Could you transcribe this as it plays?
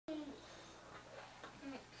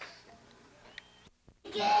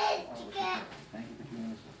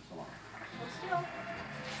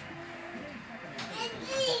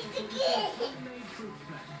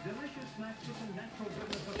practice and natural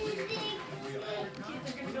goodness of real fruit. Real apricot,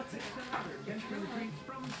 this and other tempting treats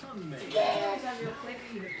from Sun-Made. Has made the French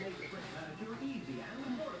manicure easy and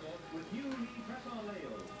affordable with new knee press-on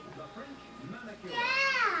nails. The French manicure.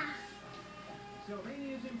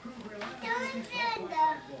 Sylvania's improved reliability guaranteed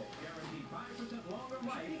 5% longer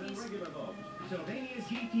life than regular bulbs. Sylvania's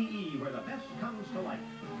GTE, where the best comes to life.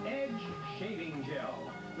 Edge Shaving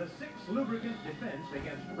Gel. The 6th lubricant defense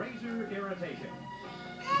against razor irritation.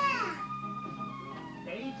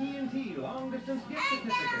 AT&T long-distance gift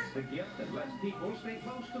certificates. The gift that lets people stay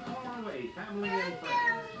close to faraway family and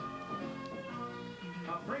friends.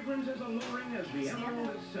 A fragrance as alluring as the emerald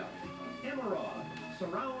itself. Emerald.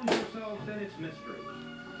 Surround yourselves in its mystery.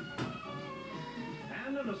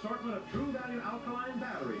 And an assortment of True Value alkaline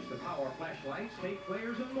batteries to power flashlights, tape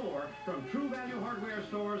players, and more from True Value hardware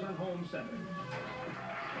stores and home centers.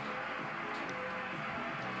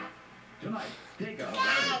 Tonight, ticka,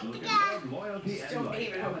 look at loyalty and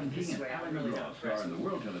life. Alan King and Alan McGraw star in the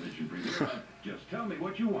World Television premiere of Just Tell Me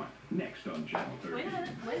What You Want, next on Channel 30. Wait a minute,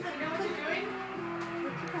 you know what you're doing?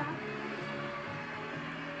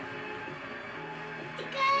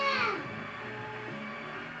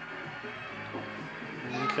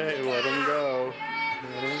 Okay, let him go.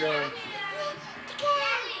 Let him go.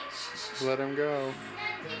 Let him go.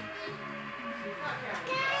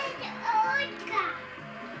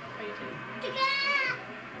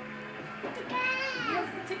 Yes,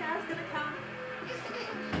 the ticka's gonna come.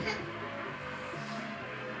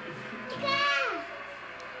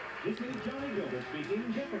 This is Johnny Gilbert speaking.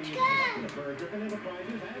 Jeopardy is production of Bird Griffin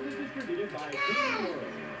Enterprises and is distributed by King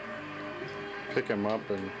World. Pick him up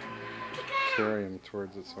and carry him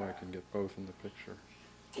towards it so I can get both in the picture.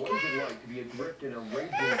 What is it like to be adrift in a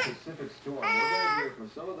raging Pacific storm? We're going to hear from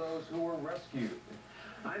some of those who were rescued.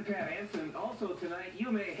 I'm Pat Anson. Also tonight,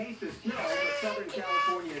 you may hate the snow, but Southern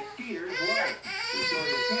California skiers love it. The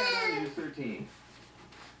story of Pat on News 13.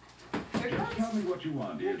 Just Tell Me What You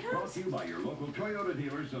Want is brought to you by your local Toyota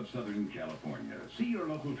dealers of Southern California. See your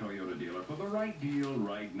local Toyota dealer for the right deal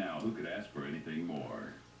right now. Who could ask for anything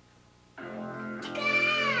more?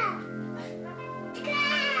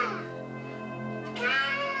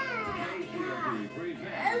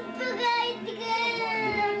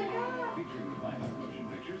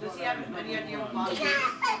 Does he have any idea what blocks are?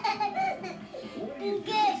 He's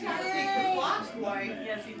got to speak the blocks, boy.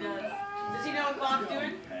 Yes, he does. Does he know what block's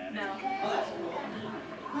doing? No. Oh, that's cool.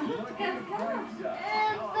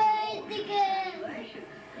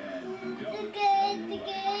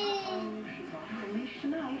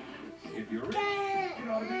 If you're rich, it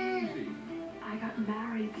ought to be easy. I got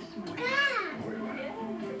married this morning.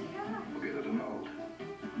 Get it annulled.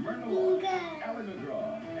 Myrna Long, Alan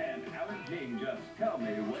McGraw, and Alan King, Just Tell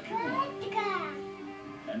Me What You Want.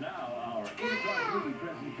 And now our 8 o'clock movie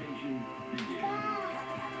presentation begins.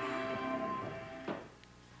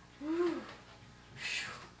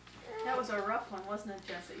 That was a rough one, wasn't it,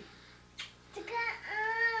 Jesse? Ticka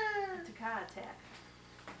attack.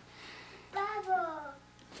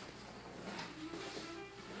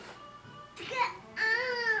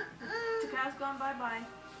 Ticka's gone bye-bye.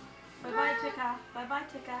 Bye-bye, Ticka. Bye-bye,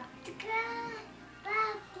 Ticka.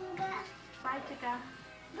 Bye, Ticka.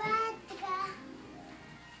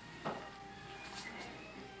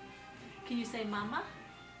 Can you say mama?